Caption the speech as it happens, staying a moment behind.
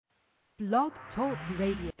Blog Talk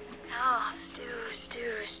Radio. Oh,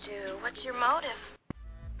 Stu, what's your motive?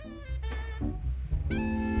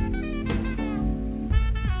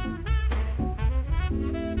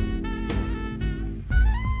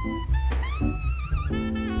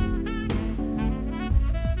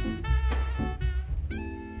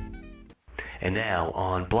 And now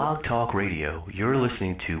on Blog Talk Radio, you're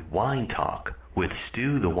listening to Wine Talk with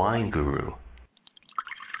Stu the Wine Guru.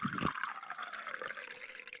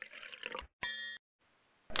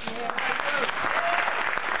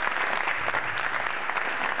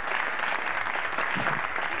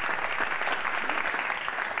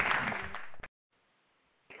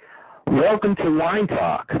 Welcome to Wine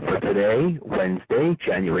Talk for today, Wednesday,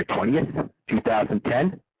 January 20th,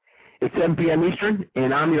 2010. It's 7 p.m. Eastern,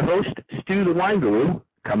 and I'm your host, Stu the Wine Guru,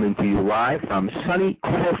 coming to you live from sunny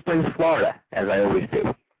Coral Springs, Florida, as I always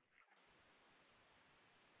do.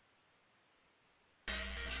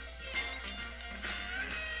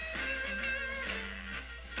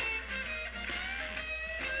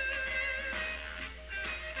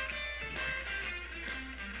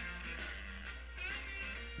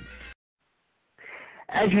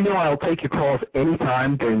 As you know, I'll take your calls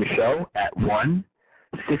anytime during the show at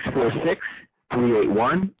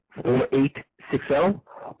 1-646-381-4860,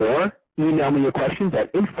 or email me your questions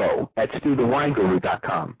at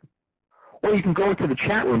info@stuthewineguru.com. Or you can go into the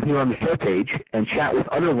chat room here on the show page and chat with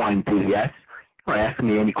other wine enthusiasts or ask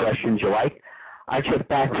me any questions you like. I check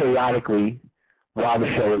back periodically while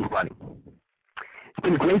the show is running. It's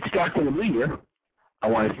been a great start to the new year. I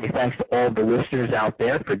want to say thanks to all the listeners out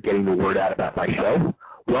there for getting the word out about my show.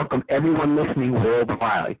 Welcome everyone listening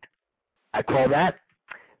worldwide. I call that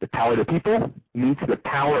the power of the people meets the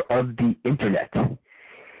power of the internet.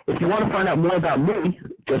 If you want to find out more about me,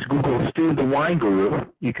 just Google Stu the Wine Guru.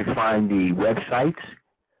 You can find the websites,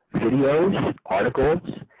 videos, articles,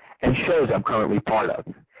 and shows I'm currently part of.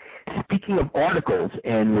 Speaking of articles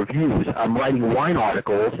and reviews, I'm writing wine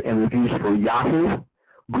articles and reviews for Yahoo,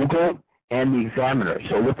 Google, and the Examiner,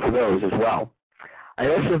 so look for those as well. I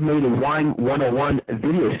also have made a Wine 101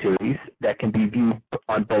 video series that can be viewed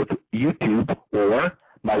on both YouTube or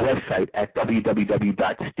my website at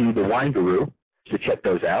www.stuthewineguru, so check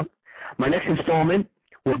those out. My next installment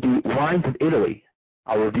will be Wines of Italy.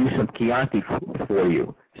 I'll review some Chianti for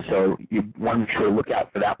you, so you want to make sure to look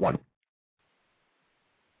out for that one.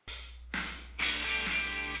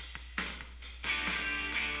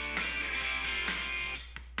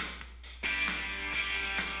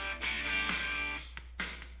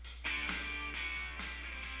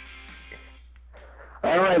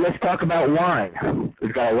 All right, let's talk about wine.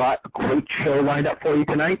 We've got a great show lined up for you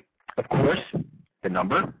tonight. Of course, the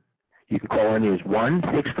number you can call in is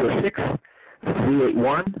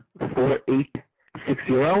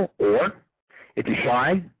 1-646-381-4860, or if you're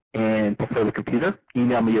shy and prefer the computer,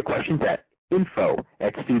 email me your questions at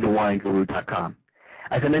info@stuthewineguru.com.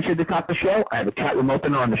 As I mentioned at the top of the show, I have a chat room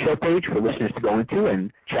open on the show page for listeners to go into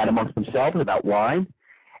and chat amongst themselves about wine.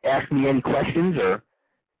 Ask me any questions or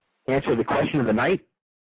answer the question of the night,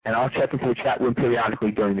 and I'll check into the chat room periodically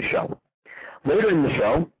during the show. Later in the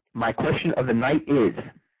show, my question of the night is,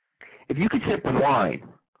 if you could sip wine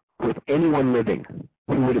with anyone living,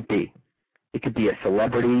 who would it be? It could be a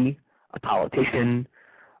celebrity, a politician,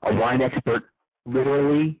 a wine expert,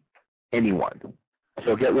 literally anyone.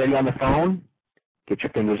 So get ready on the phone, get your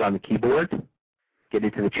fingers on the keyboard, get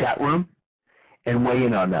into the chat room, and weigh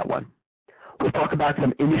in on that one. We'll talk about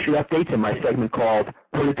some industry updates in my segment called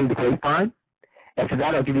Put It Through the Grapevine. After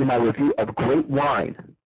that, I'll give you my review of great wine.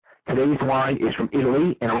 Today's wine is from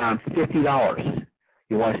Italy and around $50.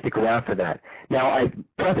 You want to stick around for that. Now, I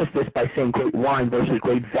preface this by saying great wine versus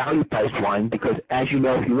great value-priced wine because, as you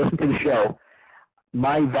know, if you listen to the show,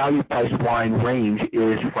 my value-priced wine range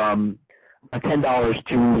is from $10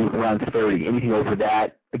 to around $30. Anything over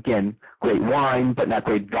that, again, great wine, but not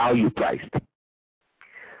great value-priced.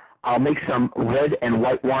 I'll make some red and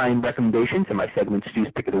white wine recommendations in my segment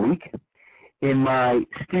Stu's Pick of the Week. In my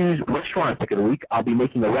Stu's Restaurant Pick of the Week, I'll be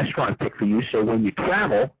making a restaurant pick for you, so when you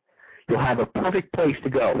travel, you'll have a perfect place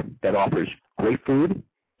to go that offers great food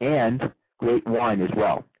and great wine as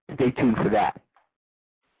well. Stay tuned for that.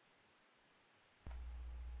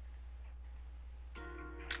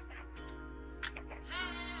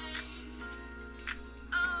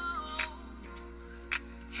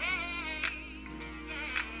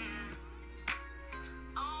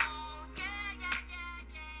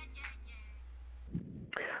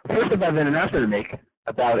 First, I have an announcement to make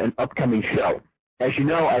about an upcoming show. As you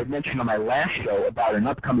know, I've mentioned on my last show about an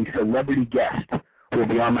upcoming celebrity guest who will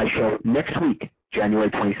be on my show next week, January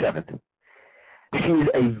 27th. She is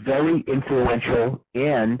a very influential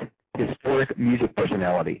and historic music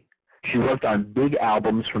personality. She worked on big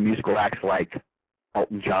albums for musical acts like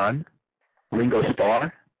Elton John, Ringo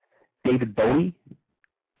Starr, David Bowie,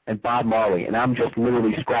 and Bob Marley, and I'm just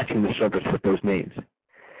literally scratching the surface with those names.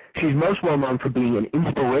 She's most well known for being an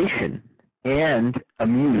inspiration and a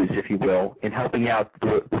muse, if you will, in helping out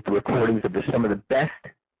with the recordings of some of the best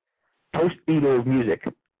post-Beatles music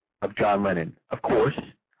of John Lennon. Of course,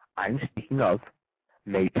 I'm speaking of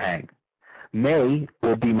May Pang. May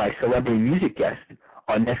will be my celebrity music guest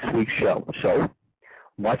on next week's show. So,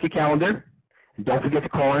 mark your calendar, and don't forget to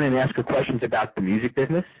call in and ask her questions about the music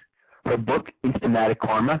business, her book, Instamatic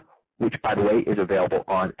Karma, which, by the way, is available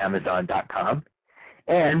on Amazon.com,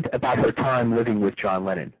 and about her time living with John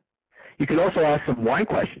Lennon. You can also ask some wine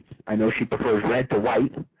questions. I know she prefers red to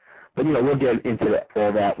white, but, we'll get into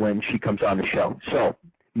all that when she comes on the show. So,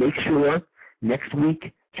 make sure next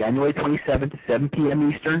week, January 27th, 7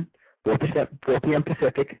 p.m. Eastern, 4 p.m.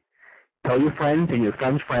 Pacific, tell your friends and your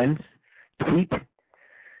friends' friends, tweet,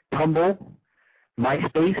 Tumblr,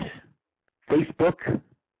 MySpace, Facebook,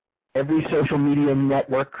 every social media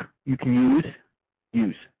network you can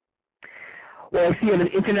use. Well, I see an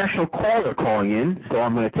international caller calling in, so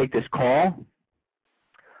I'm going to take this call.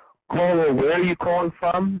 Caller, where are you calling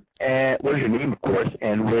from? What is your name, of course,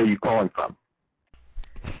 and where are you calling from?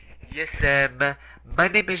 Yes, my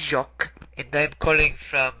name is Jacques, and I'm calling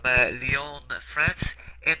from Lyon, France.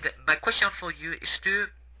 And my question for you, Stu,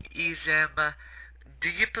 is do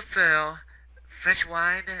you prefer French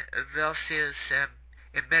wine versus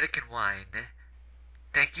American wine?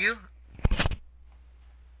 Thank you.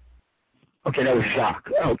 Okay, that was Jacques.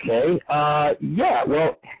 Okay. Yeah,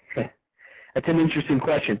 well, that's an interesting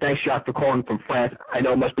question. Thanks, Jacques, for calling from France. I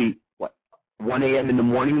know it must be, 1 a.m. in the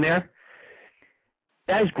morning there?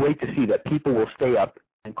 That is great to see that people will stay up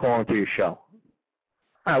and call into your show.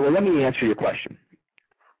 All right, well, let me answer your question.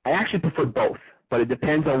 I actually prefer both, but it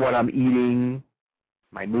depends on what I'm eating,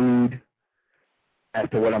 my mood, as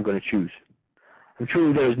to what I'm going to choose. And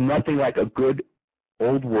truly, there is nothing like a good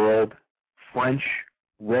old-world French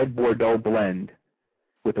red Bordeaux blend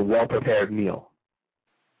with a well-prepared meal.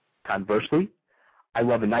 Conversely, I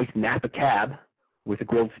love a nice Napa cab with a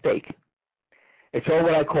grilled steak. It's all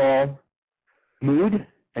what I call mood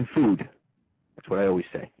and food. That's what I always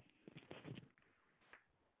say.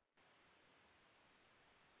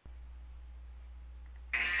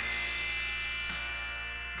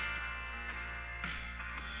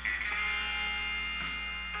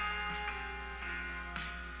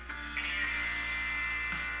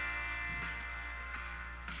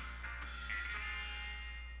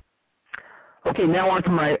 Okay, now on to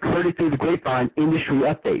my Heard It Through the Grapevine industry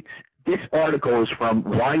updates. This article is from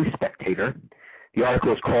Wine Spectator. The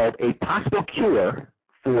article is called A Possible Cure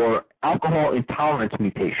for Alcohol Intolerance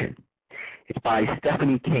Mutation. It's by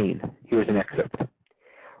Stephanie Kane. Here's an excerpt.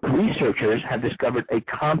 Researchers have discovered a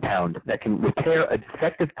compound that can repair a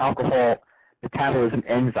defective alcohol metabolism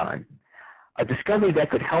enzyme, a discovery that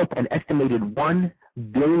could help an estimated 1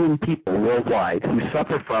 billion people worldwide who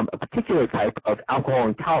suffer from a particular type of alcohol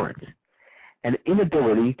intolerance, an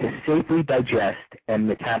inability to safely digest and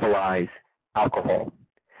metabolize alcohol.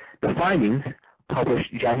 The findings,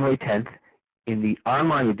 published January 10th in the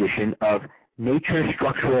online edition of Nature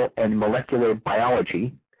Structural and Molecular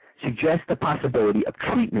Biology, suggest the possibility of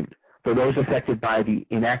treatment for those affected by the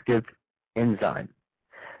inactive enzyme.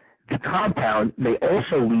 The compound may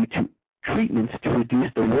also lead to treatments to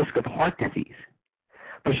reduce the risk of heart disease.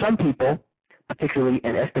 For some people, particularly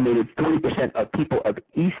an estimated 40% of people of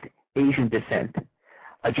East Asian descent,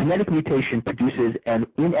 a genetic mutation produces an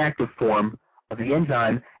inactive form of the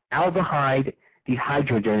enzyme aldehyde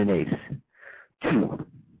dehydrogenase 2,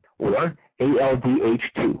 or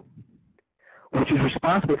ALDH2, which is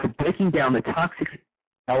responsible for breaking down the toxic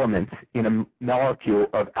elements in a molecule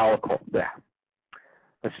of alcohol.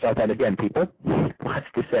 Let's start that again, people. Lots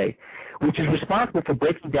to say. Which is responsible for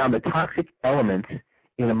breaking down the toxic elements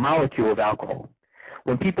in a molecule of alcohol.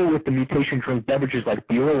 When people with the mutation drink beverages like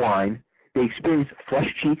beer or wine, they experience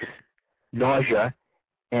flushed cheeks, nausea,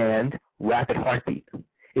 and rapid heartbeat.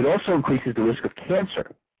 It also increases the risk of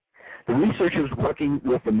cancer. The researchers working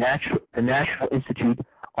with the National Institute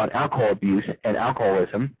on Alcohol Abuse and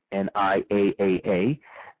Alcoholism, NIAAA,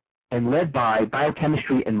 and led by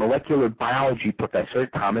biochemistry and molecular biology professor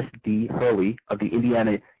Thomas D. Hurley of the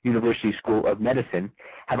Indiana University School of Medicine,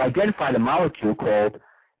 have identified a molecule called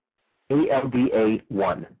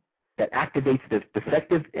ALDA1 that activates the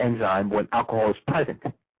defective enzyme when alcohol is present.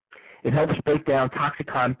 It helps break down toxic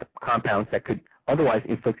compounds that could otherwise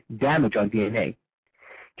inflict damage on DNA.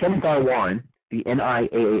 Kenneth R. Warren, the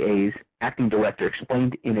NIAAA's acting director,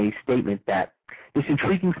 explained in a statement that This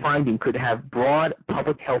intriguing finding could have broad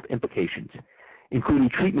public health implications, including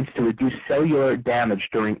treatments to reduce cellular damage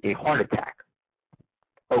during a heart attack.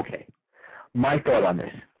 Okay, my thought on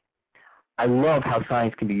this. I love how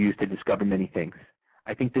science can be used to discover many things.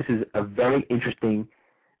 I think this is a very interesting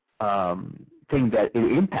thing that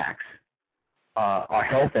it impacts our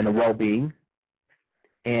health and our well-being,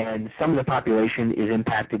 and some of the population is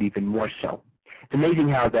impacted even more so. It's amazing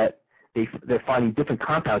how that they're finding different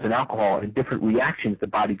compounds in alcohol and different reactions the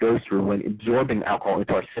body goes through when absorbing alcohol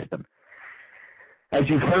into our system. As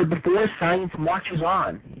you've heard before, science marches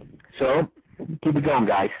on. So keep it going,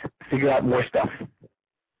 guys. Figure out more stuff.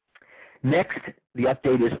 Next, the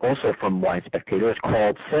update is also from Wine Spectator. It's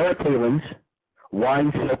called Sarah Palin's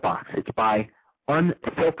Wine Soapbox. It's by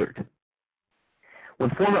Unfiltered. When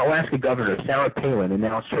former Alaska Governor Sarah Palin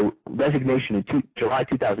announced her resignation in July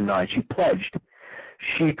 2009, she pledged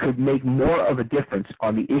she could make more of a difference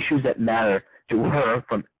on the issues that matter to her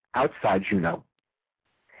from outside Juneau.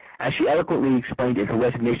 As she eloquently explained in her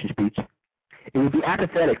resignation speech, it would be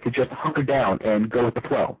apathetic to just hunker down and go with the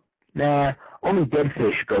flow. Nah, only dead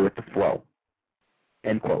fish go with the flow.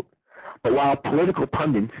 End quote. But while political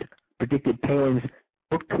pundits predicted Palin's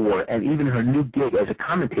book tour and even her new gig as a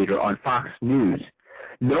commentator on Fox News,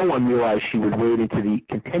 no one realized she would wade into the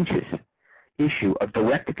contentious issue of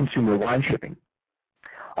direct-to-consumer wine shipping.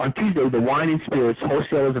 On Tuesday, the Wine and Spirits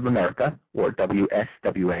Wholesalers of America, or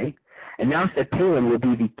WSWA, announced that Palin will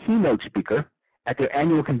be the keynote speaker at their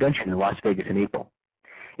annual convention in Las Vegas in April.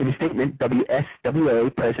 In a statement,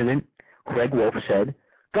 WSWA President Craig Wolf said,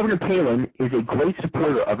 Governor Palin is a great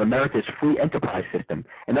supporter of America's free enterprise system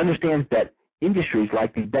and understands that industries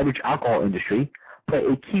like the beverage alcohol industry play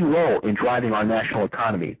a key role in driving our national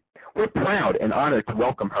economy. We're proud and honored to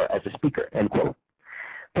welcome her as a speaker, end quote.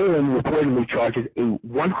 Palin reportedly charges a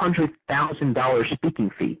 $100,000 speaking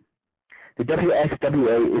fee. The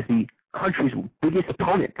WSWA is the country's biggest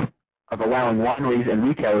opponent of allowing wineries and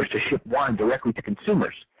retailers to ship wine directly to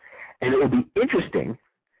consumers. And it will be interesting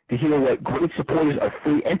to hear what great supporters of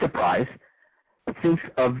free enterprise think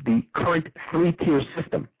of the current three-tier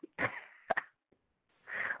system.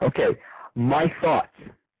 Okay, my thoughts.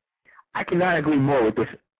 I cannot agree more with this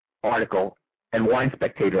article and Wine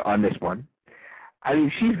Spectator on this one. I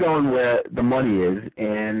mean, she's going where the money is,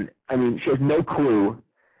 and, I mean, she has no clue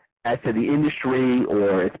as to the industry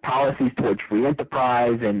or its policies towards free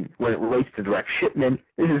enterprise and when it relates to direct shipment.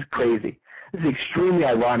 This is crazy. This is extremely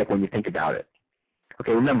ironic when you think about it.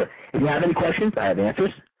 Okay, remember, if you have any questions, I have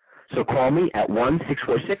answers. So call me at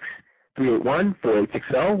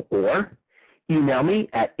 1-646-381-4860 or email me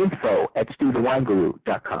at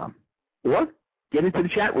info@stewthewineguru.com. Or get into the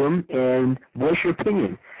chat room and voice your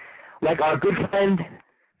opinion. Like our good friend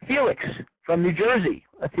Felix from New Jersey.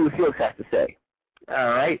 Let's see what Felix has to say. All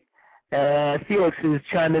right. Felix is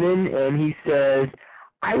chiming in, and he says,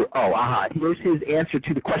 here's his answer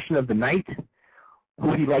to the question of the night. Who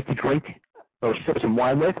would he like to drink or sip some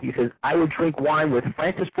wine with? He says, I would drink wine with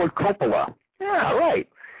Francis Ford Coppola. Yeah, all right.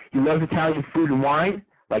 He loves Italian food and wine,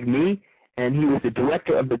 like me, and he was the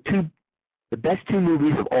director of the best two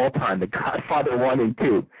movies of all time, The Godfather 1 and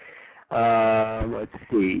 2. Let's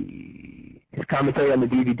see. His commentary on the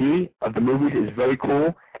DVD of the movies is very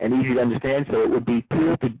cool and easy to understand, so it would be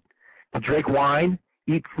cool to drink wine,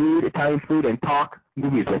 eat food, Italian food, and talk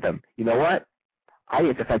movies with him. You know what? I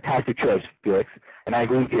think it's a fantastic choice, Felix, and I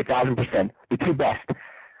agree with you 1,000%. The two best.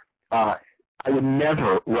 I would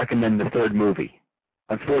never recommend the third movie.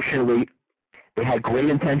 Unfortunately, they had great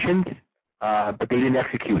intentions, but they didn't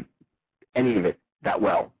execute any of it that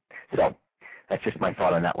well. So that's just my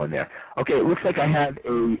thought on that one there. Okay, it looks like I have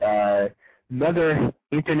another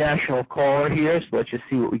international caller here, so let's just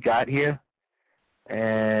see what we got here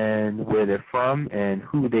and where they're from and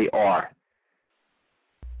who they are.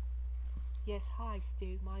 Yes, hi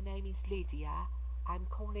Stu, my name is Lydia. I'm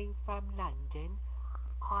calling from London.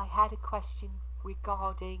 I had a question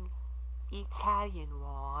regarding Italian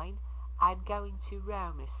wine. I'm going to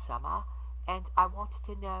Rome this summer and I wanted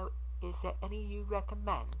to know, is there any you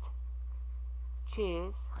recommend?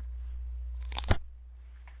 Cheers.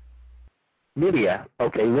 Lydia.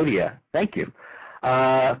 Okay, Lydia. Thank you.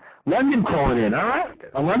 London calling in. All right.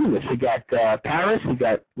 On London, we got Paris. We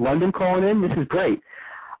got London calling in. This is great.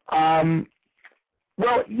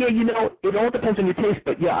 Well, yeah, you know, it all depends on your taste,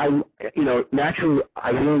 but yeah, naturally, I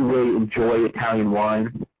really, really enjoy Italian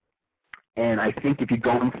wine, and I think if you're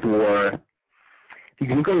going to go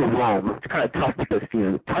to Rome, it's kind of tough because,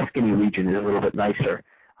 the Tuscany region is a little bit nicer.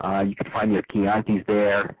 You can find your Chiantis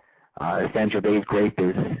there. Sangiovese grape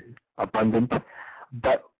is abundant.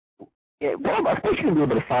 But, of course, you're going to be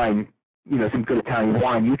able to find some good Italian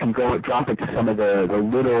wine, you can go and drop into some of the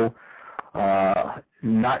little,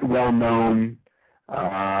 not well-known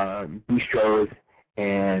bistros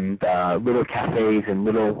and little cafes and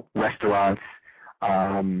little restaurants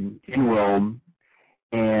in Rome,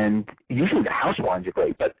 and usually the house wines are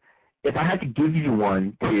great. But if I had to give you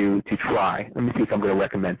one to try, let me see if I'm going to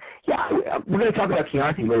recommend. Yeah, we're going to talk about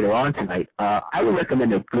Chianti later on tonight. I would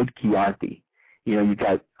recommend a good Chianti. You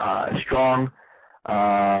got strong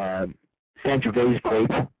Sangiovese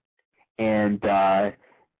grape, and a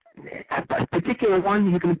particular one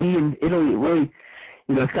you're going to be in Italy. Really,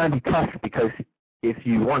 it's going to be tough because if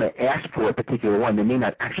you want to ask for a particular one, they may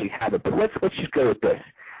not actually have it. But let's just go with this.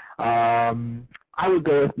 I would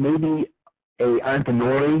go with maybe a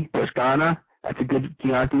Antinori Toscana. That's a good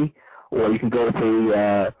Chianti. Or you can go with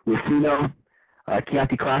a Ruffino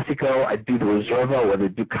Chianti Classico. I'd do the Reserva or the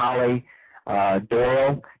Ducale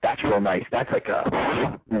Doro. That's real nice. That's like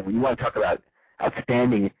you want to talk about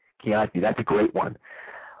outstanding Chianti. That's a great one.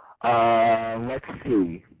 Let's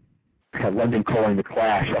see. London Calling the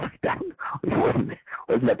Clash.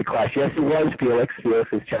 Wasn't that the Clash? Yes, it was, Felix.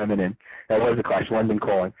 Felix is chiming in. That was the Clash, London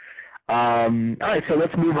Calling. All right, so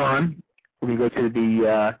let's move on. We're going to go to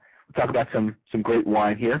we'll talk about some great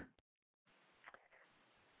wine here.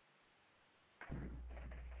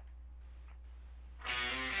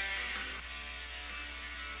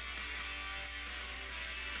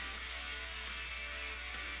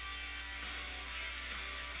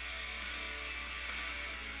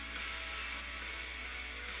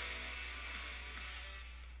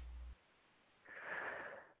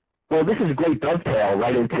 Well, this is a great dovetail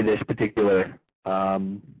right into this particular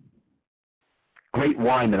great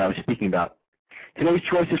wine that I was speaking about. Today's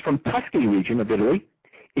choice is from Tuscany region of Italy.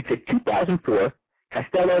 It's a 2004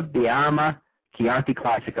 Castello d'Arma Chianti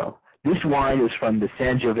Classico. This wine is from the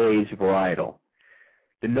Sangiovese varietal.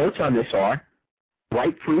 The notes on this are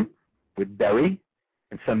bright fruit with berry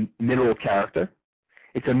and some mineral character.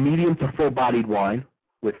 It's a medium to full-bodied wine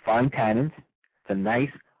with fine tannins. It's a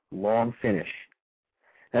nice, long finish.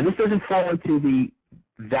 Now, this doesn't fall into the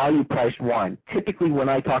value-priced wine. Typically, when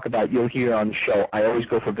I talk about, you'll hear on the show, I always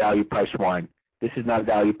go for value-priced wine. This is not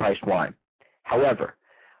value-priced wine. However,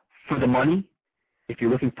 for the money, if you're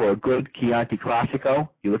looking for a good Chianti Classico,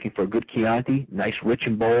 you're looking for a good Chianti, nice, rich,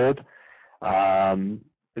 and bold,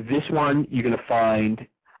 this one you're going to find,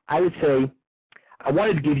 I would say, I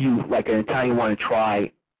wanted to give you like an Italian wine to try,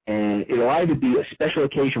 and it'll either be a special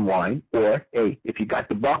occasion wine, or, hey, if you got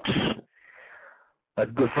the bucks, a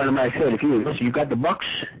good friend of mine said, if you got the bucks,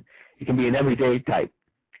 you can be an everyday type.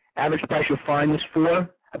 Average price you'll find this for,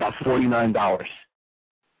 about $49.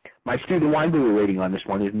 My student wine guru rating on this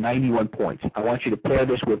one is 91 points. I want you to pair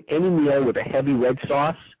this with any meal with a heavy red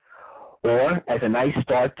sauce, or as a nice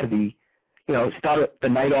start to the, start the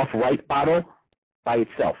night off right bottle by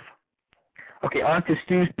itself. Okay, on to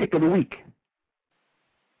Stu's pick of the week.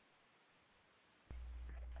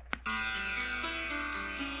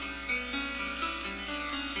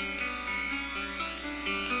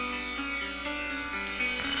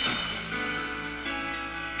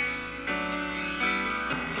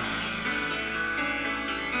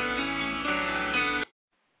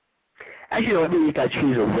 As you know, every week I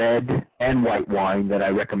choose a red and white wine that I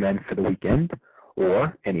recommend for the weekend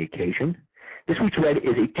or any occasion. This week's red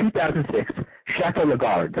is a 2006 Chateau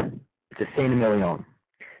Lagarde. It's a Saint-Emilion.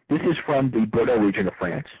 This is from the Bordeaux region of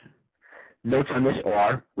France. Notes on this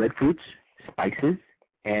are red fruits, spices,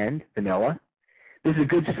 and vanilla. This is a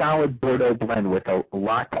good solid Bordeaux blend with a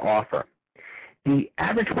lot to offer. The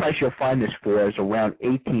average price you'll find this for is around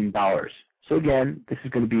 $18. So again, this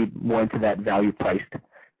is going to be more into that value-priced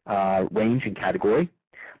range and category.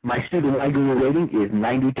 My student wine guru rating is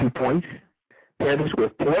 92 points. Pair this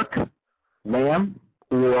with pork, lamb,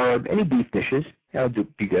 or any beef dishes. That'll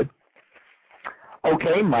be good.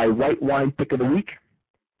 Okay, my white wine pick of the week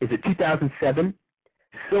is a 2007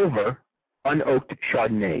 Silver Unoaked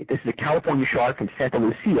Chardonnay. This is a California Chard from Santa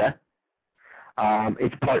Lucia.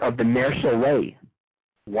 It's part of the Mer Soleil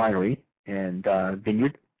winery and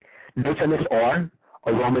vineyard. Notes on this are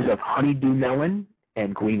aromas of honeydew melon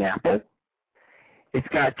and green apple. It's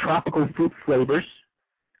got tropical fruit flavors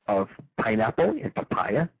of pineapple and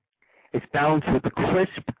papaya. It's balanced with a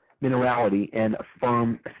crisp minerality and a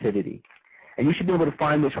firm acidity. And you should be able to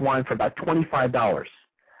find this wine for about $25.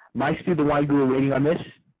 My student wine guru rating on this,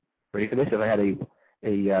 ready for this, if I had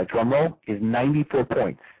a drum roll, is 94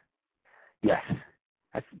 points. Yes,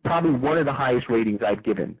 that's probably one of the highest ratings I've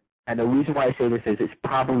given. And the reason why I say this is it's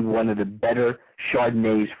probably one of the better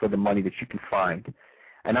Chardonnays for the money that you can find.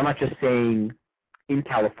 And I'm not just saying in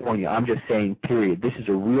California. I'm just saying, period. This is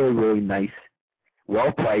a really, really nice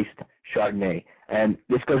well-priced Chardonnay. And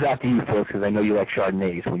this goes out to you folks because I know you like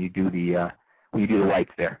Chardonnays when you do the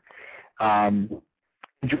whites there.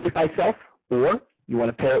 Enjoy it by itself, or you want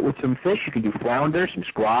to pair it with some fish. You can do flounder, some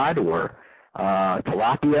scrod, or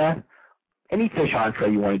tilapia. Any fish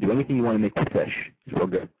entree you want to do, anything you want to make with fish is real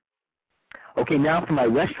good. Okay, now for my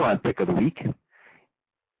restaurant pick of the week.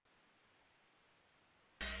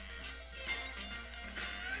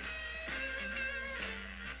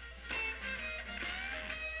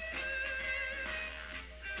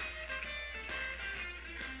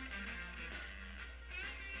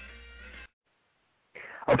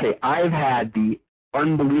 Okay, I've had the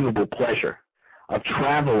unbelievable pleasure of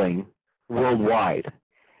traveling worldwide.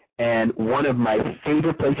 And one of my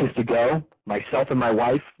favorite places to go, myself and my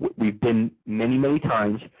wife, we've been many, many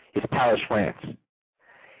times, is Paris, France.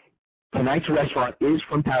 Tonight's restaurant is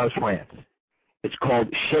from Paris, France. It's called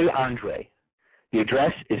Chez Andre. The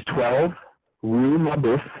address is 12 Rue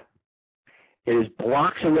Marbeuf. It is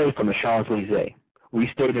blocks away from the Champs-Élysées. We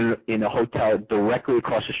stayed in a hotel directly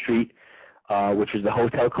across the street, which is the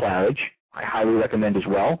Hotel Claridge. I highly recommend as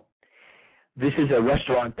well. This is a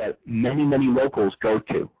restaurant that many, many locals go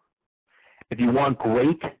to. If you want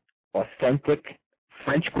great, authentic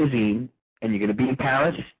French cuisine and you're going to be in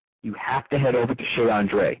Paris, you have to head over to Chez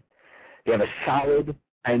Andre. They have a solid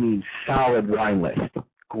wine list.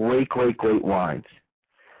 Great, great, great wines.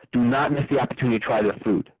 Do not miss the opportunity to try their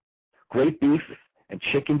food. Great beef and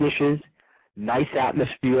chicken dishes, nice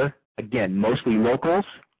atmosphere, again, mostly locals.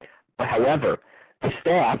 But however, the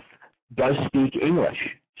staff does speak English.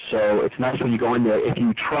 So it's nice when you go in there. If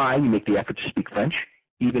you try, you make the effort to speak French.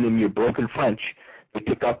 Even in your broken French, they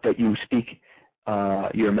pick up that you speak,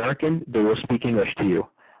 you're American, they will speak English to you.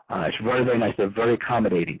 It's very, very nice. They're very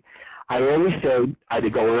accommodating. I always say either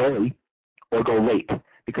go early or go late,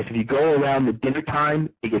 because if you go around the dinner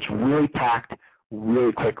time, it gets really packed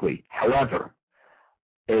really quickly. However,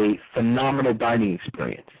 a phenomenal dining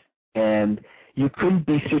experience. And you couldn't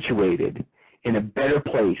be situated in a better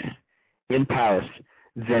place in Paris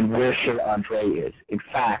than where Chez Andre is. In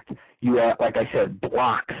fact, you are, like I said,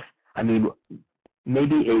 blocks. I mean,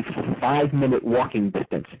 maybe a 5-minute walking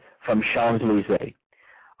distance from Champs-Élysées,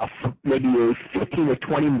 maybe a 15 or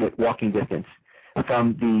 20-minute walking distance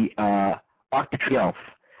from the Arc de Triomphe,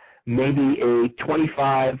 maybe a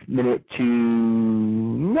 25-minute to,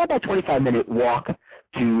 not about 25-minute walk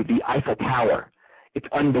to the Eiffel Tower. It's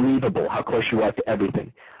unbelievable how close you are to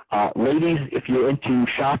everything. Ladies, if you're into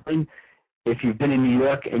shopping, if you've been in New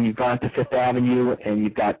York and you've gone to Fifth Avenue and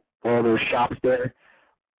you've got all those shops there,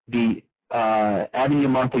 the Avenue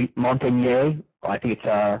Montaigne, I think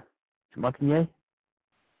it's Montaigne?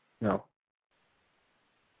 No.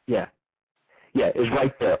 Yeah, is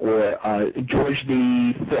right there. Or George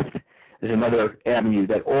the Fifth is another avenue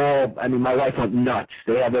that all, I mean, my wife went nuts.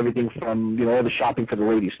 They have everything from, all the shopping for the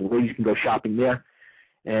ladies. So the ladies can go shopping there.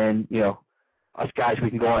 And, us guys, we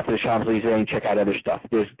can go on to the Champs-Élysées and check out other stuff.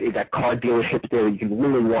 They've got car dealerships there you can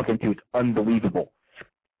literally walk into. It's unbelievable.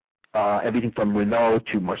 Everything from Renault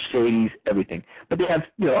to Mercedes, everything. But they have,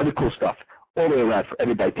 other cool stuff all the way around for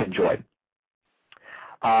everybody to enjoy.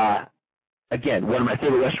 Again, one of my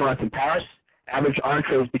favorite restaurants in Paris. Average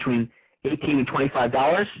entree is between $18 and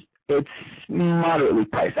 $25. It's moderately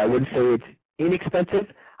priced. I wouldn't say it's inexpensive.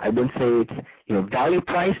 I wouldn't say it's, value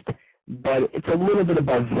priced. But it's a little bit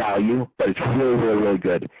above value, but it's really, really, really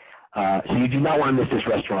good. So you do not want to miss this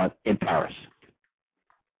restaurant in Paris.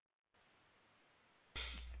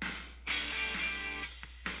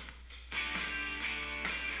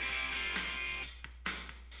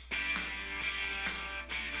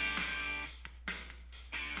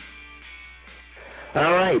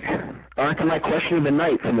 All right, on to my question of the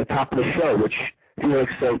night from the top of the show, which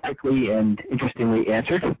Felix so quickly and interestingly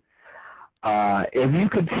answered. If you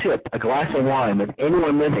could sip a glass of wine with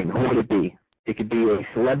anyone living, who would it be? It could be a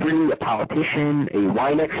celebrity, a politician, a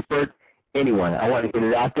wine expert, anyone. I want to get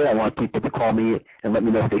it out there. I want people to call me and let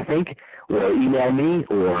me know what they think, or email me,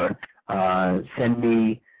 or send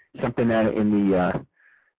me something in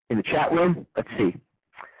the chat room. Let's see.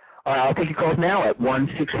 I'll take your calls now at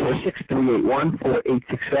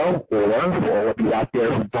 1-646-381-4860, or for all of you out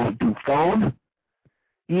there who don't do phone,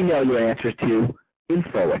 email your answers to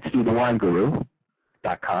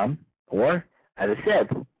info@StuTheWineGuru.com, or, as I said,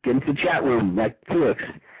 get into the chat room like Felix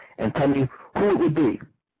and tell me who it would be.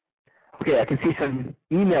 Okay, I can see some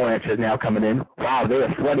email answers now coming in. Wow, they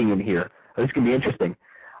are flooding in here. This is going to be interesting.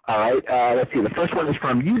 All right, let's see. The first one is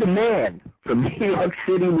from You the Man from New York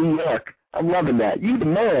City, New York. I'm loving that. You the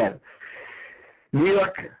Man. New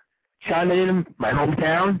York, chiming in, my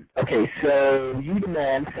hometown. Okay, so You the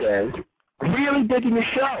Man says, really digging the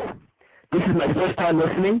show. This is my first time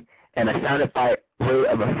listening, and I found it by way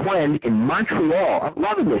of a friend in Montreal. I'm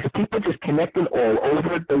loving this. People just connecting all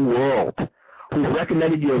over the world who've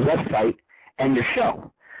recommended your website and your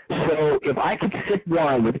show. So if I could sip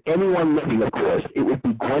wine with anyone living, of course, it would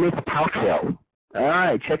be Gwyneth Paltrow. All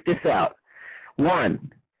right, check this out.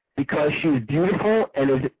 1, because she's beautiful and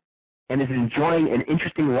is enjoying an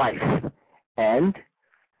interesting life. And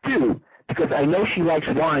 2, because I know she likes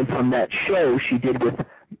wine from that show she did with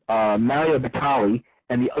Mario Batali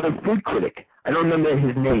and the other food critic. I don't remember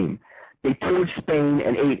his name. They toured Spain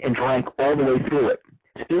and ate and drank all the way through it.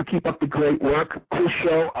 Still keep up the great work. Cool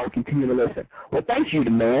show. I'll continue to listen. Well, thank you, the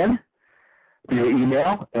man, for your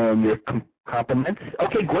email and your compliments.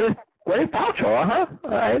 Okay, Gwyneth Paltrow, huh?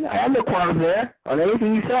 All right. I have no qualms there on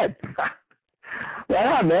anything you said. Right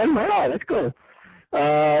on, man. Right on. That's good.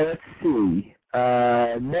 Let's see.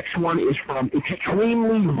 Next one is from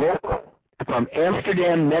Extremely Vocal from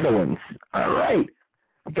Amsterdam, Netherlands. All right.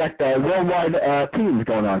 We got worldwide themes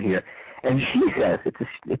going on here. And she says,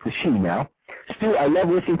 it's a she now, Stu, I love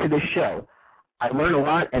listening to this show. I learn a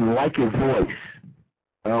lot and like your voice.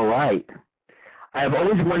 All right. I have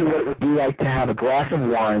always wondered what it would be like to have a glass of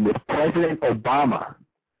wine with President Obama.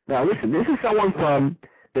 Now, listen, this is someone from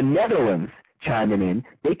the Netherlands chiming in.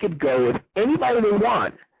 They could go with anybody they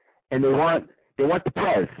want, and they want the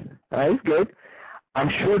prez. All right, that's good.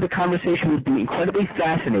 I'm sure the conversation would be incredibly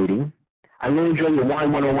fascinating. I really enjoy your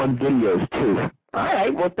Wine 101 videos, too. All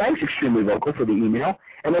right, well, thanks, Extremely Vocal, for the email.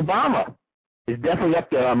 And Obama is definitely up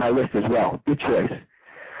there on my list as well. Good choice.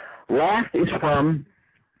 Last is from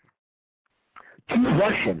Too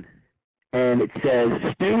Russian, and it says,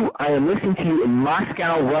 Stu, I am listening to you in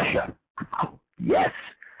Moscow, Russia. Oh, yes.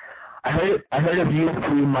 I heard of you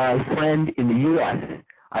through my friend in the U.S.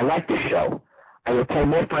 I like the show. I will tell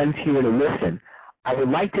more friends here to listen. I would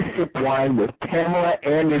like to sip wine with Pamela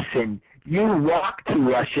Anderson. You rock,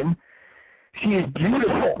 Too Russian. She is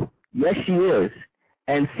beautiful. Yes, she is.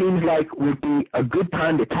 And seems like would be a good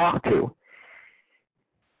time to talk to.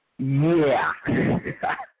 Yeah.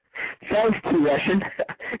 Thanks, Too Russian.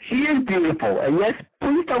 She is beautiful. And yes,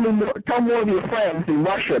 please tell more of your friends in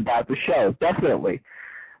Russia about the show. Definitely.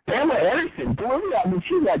 Pamela Anderson, I mean,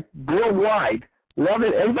 she's like worldwide.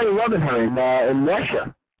 Everybody loving her in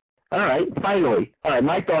Russia. All right, finally. All right,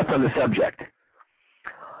 my thoughts on the subject.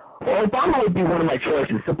 Well, Obama would be one of my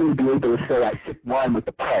choices, simply to be able to say I sip wine with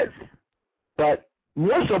the prez. But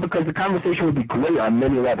more so because the conversation would be great on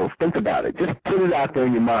many levels. Think about it. Just put it out there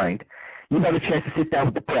in your mind. You have a chance to sit down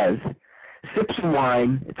with the prez, sip some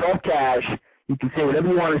wine. It's all cash. You can say whatever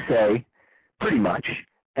you want to say, pretty much.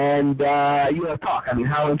 And talk. I mean,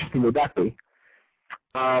 how interesting would that be?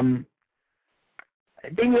 Then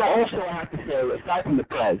you'll also have to say, aside from the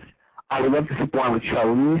prez, I would love to sip wine with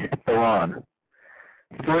Charlize Theron.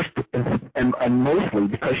 First and mostly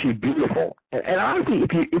because she's beautiful. And honestly,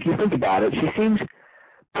 if you think about it, she seems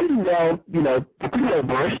pretty well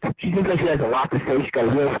versed. She seems like she has a lot to say. She's got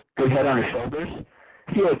a real good head on her shoulders.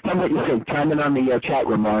 See, tell me what you think. Chime in on the chat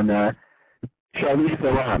room on Charlize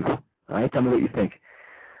Theron. All right, tell me what you think.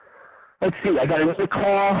 Let's see. I got another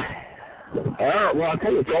call. Well, I'll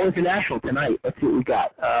tell you, it's all international tonight. Let's see what we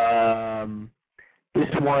got. This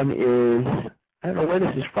one is, I don't know where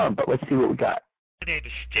this is from, but let's see what we got. My name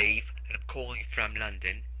is Steve, and I'm calling from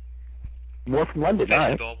London. More from London,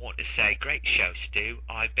 First of all, I want to say, great show, Stu.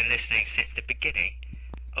 I've been listening since the beginning.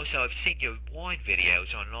 Also, I've seen your wine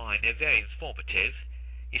videos online. They're very informative.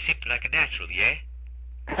 You seem like a natural, yeah?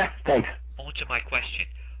 Thanks. On to my question.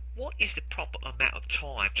 What is the proper amount of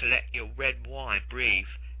time to let your red wine breathe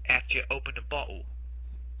after you open the bottle?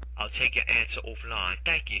 I'll take your answer offline.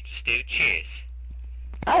 Thank you, Stu. Cheers.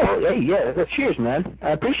 Oh, hey, yeah, cheers, man.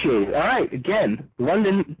 I appreciate it. All right, again,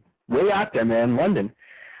 London, way out there, man, London.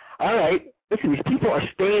 All right, listen, these people are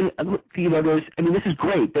staying, this is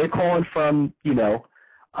great. They're calling from,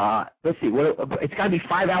 let's see, it's got to be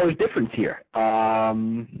 5 hours difference here.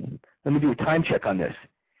 Let me do a time check on this.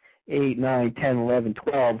 8, 9, 10, 11,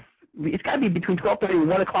 12. It's got to be between 12:30 and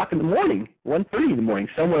 1 o'clock in the morning, 1:30 in the morning,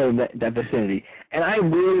 somewhere in that vicinity. And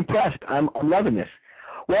I'm really impressed. I'm loving this.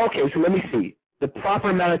 Well, okay, so let me see. The proper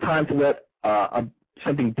amount of time to let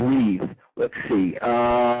something breathe. Let's see.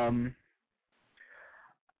 I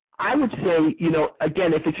would say,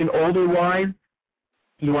 again, if it's an older wine,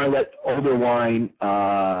 you want to let older wine,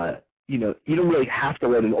 you don't really have to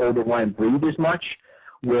let an older wine breathe as much,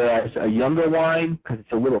 whereas a younger wine, because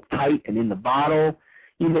it's a little tight and in the bottle,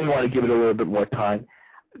 you may want to give it a little bit more time.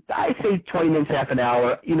 I say 20 minutes, half an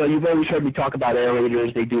hour. You've always heard me talk about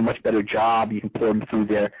aerators. They do a much better job. You can pour them through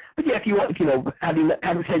there. But yeah, if you want, having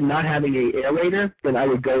said not having a aerator, then I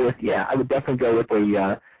would definitely go with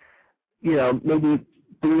a maybe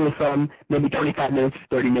brewing from maybe 25 minutes,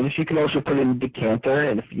 30 minutes. You can also put it in a decanter,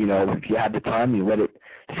 and if you have the time, you let it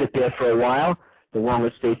sit there for a while. The longer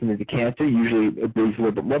it stays in the decanter, usually it brews a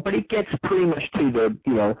little bit more, but it gets pretty much to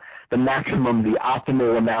the maximum, the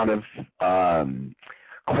optimal amount of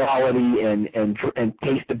quality and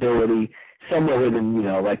tasteability somewhere within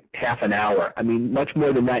like half an hour. I mean, much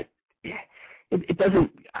more than that. It doesn't.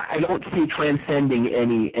 I don't see transcending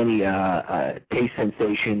any taste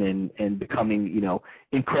sensation and becoming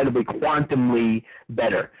incredibly quantumly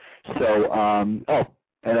better. So and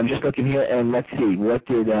I'm just looking here, and let's see, what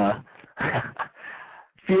did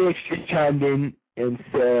Felix just chimed in and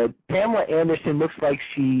said Pamela Anderson looks like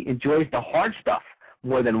she enjoys the hard stuff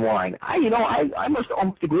more than wine. I must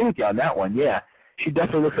almost agree with you on that one. Yeah, she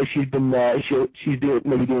definitely looks like she's been she's doing a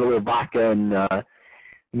little vodka and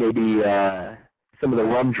maybe some of the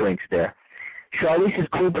rum drinks there. Charlize is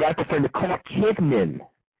cool, but I prefer Nicole Kidman.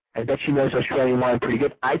 I bet she knows Australian wine pretty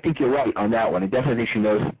good. I think you're right on that one. I definitely think she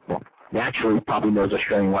knows, naturally probably knows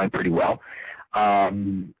Australian wine pretty well.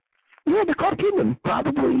 Nicole Kidman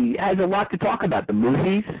probably has a lot to talk about. The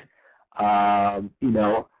movies, her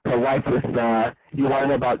wife with, you want to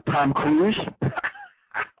know about Tom Cruise?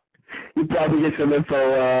 You probably get some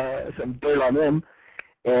info, some dirt on him.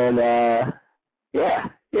 And,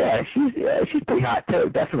 she's pretty hot too,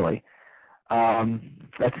 definitely.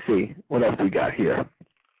 Let's see, what else we got here?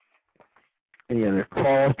 Any other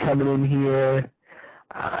calls coming in here?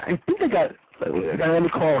 I think I got another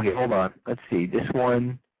call here. Hold on. Let's see. This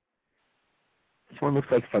one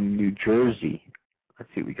looks like from New Jersey.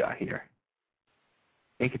 Let's see what we got here.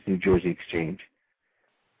 I think it's New Jersey Exchange.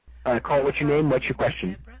 Call, what's your name? What's your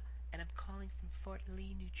question? Deborah, and I'm calling from Fort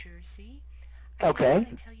Lee, New Jersey. Okay. I want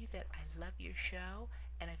to tell you that I love your show,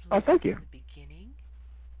 and I've listened thank you. from the beginning.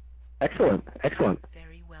 Excellent.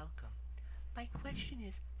 Very welcome. My question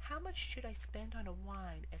is, how much should I spend on a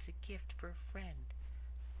wine as a gift for a friend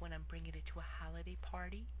when I'm bringing it to a holiday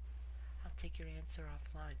party? I'll take your answer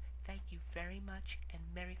offline. Thank you very much, and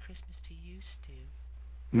Merry Christmas to you, Stu.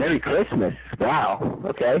 Merry Christmas. Wow.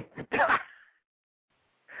 Okay.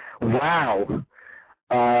 Wow.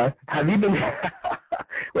 Have you been...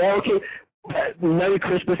 Well, okay. Merry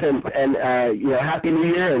Christmas and Happy New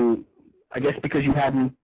Year, and I guess because you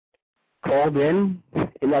hadn't called in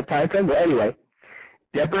that time frame. But anyway,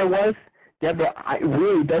 Deborah, it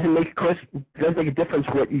really doesn't make a difference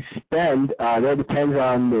what you spend. That depends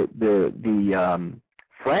on the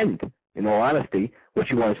friend, in all honesty, what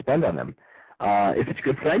you want to spend on them. If it's a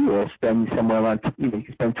good friend, you'll spend somewhere around, you can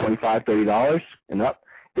spend $25, $30 and up.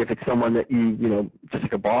 If it's someone that you just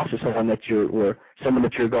like a boss or someone that you're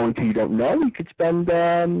going to you don't know, you could spend,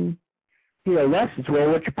 less. It's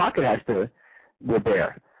what your pocket will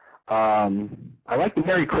bear. I like the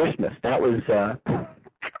Merry Christmas. That was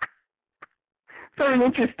very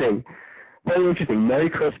interesting. Very interesting. Merry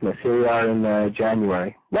Christmas. Here we are in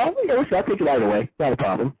January. Well, listen, I'll take it either way. Not a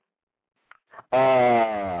problem.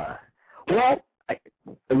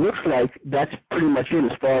 It looks like that's pretty much it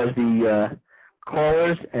as far as the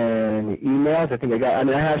callers and emails. I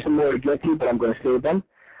have some more to get to, but I'm going to save them.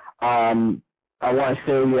 I want to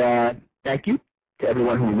say thank you to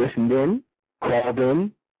everyone who listened in, called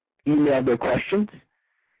in, emailed their questions,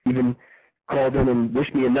 even called in and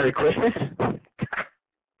wished me a Merry Christmas.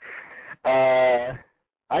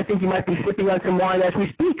 I think you might be sipping on some wine as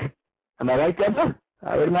we speak. Am I right, Deborah?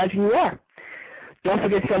 I would imagine you are. Don't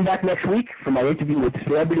forget to come back next week for my interview with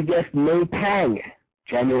celebrity guest May Pang,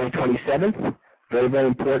 January 27th. Very, very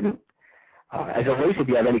important. As always, if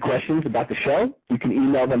you have any questions about the show, you can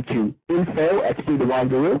email them to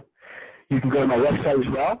info@StuTheWineGuru. You can go to my website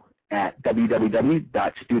as well at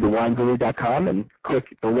www.StuTheWineGuru.com and click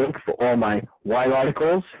the link for all my wine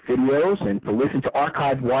articles, videos, and to listen to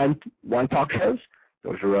archived wine talk shows.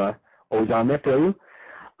 Those are always on there for you.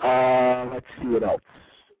 Let's see what else.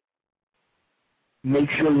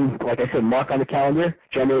 Make sure you, like I said, mark on the calendar,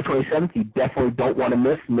 January 27th. You definitely don't want to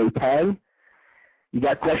miss May Pang. You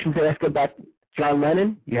got questions to ask her about John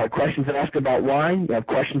Lennon. You have questions to ask her about wine. You have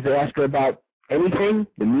questions to ask her about anything,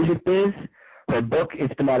 the music biz, her book,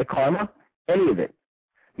 Instamatic Karma, any of it.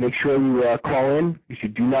 Make sure you call in because you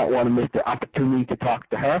do not want to miss the opportunity to talk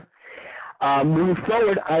to her. Moving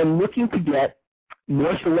forward, I'm looking to get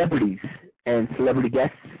more celebrities and celebrity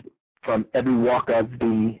guests from every walk of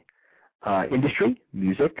the industry,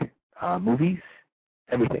 music, movies,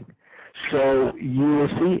 everything. So you will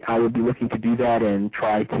see I will be looking to do that and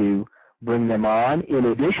try to bring them on, in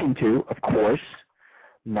addition to, of course,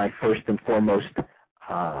 my first and foremost,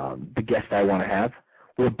 the guest I want to have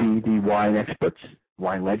will be the wine experts,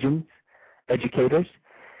 wine legends, educators,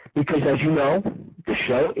 because as you know, The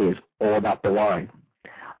show is all about the wine.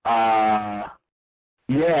 Yeah,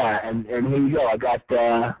 and here you go. I got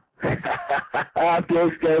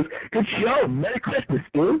goes. Good show. Merry Christmas,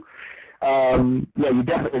 Stu. Yeah, you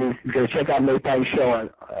definitely going to check out Maytag's show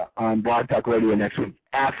on Blog Talk Radio next week.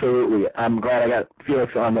 Absolutely. I'm glad I got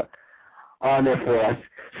Felix on there for us.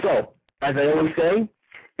 So, as I always say,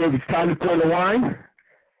 if it's time to pour the wine,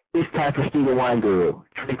 it's time for Stu the Wine Guru.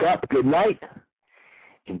 Drink up, good night,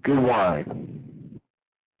 and good wine.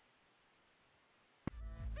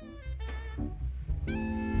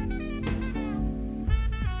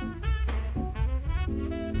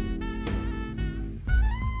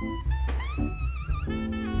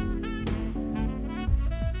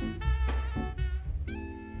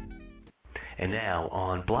 And now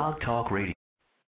on Blog Talk Radio.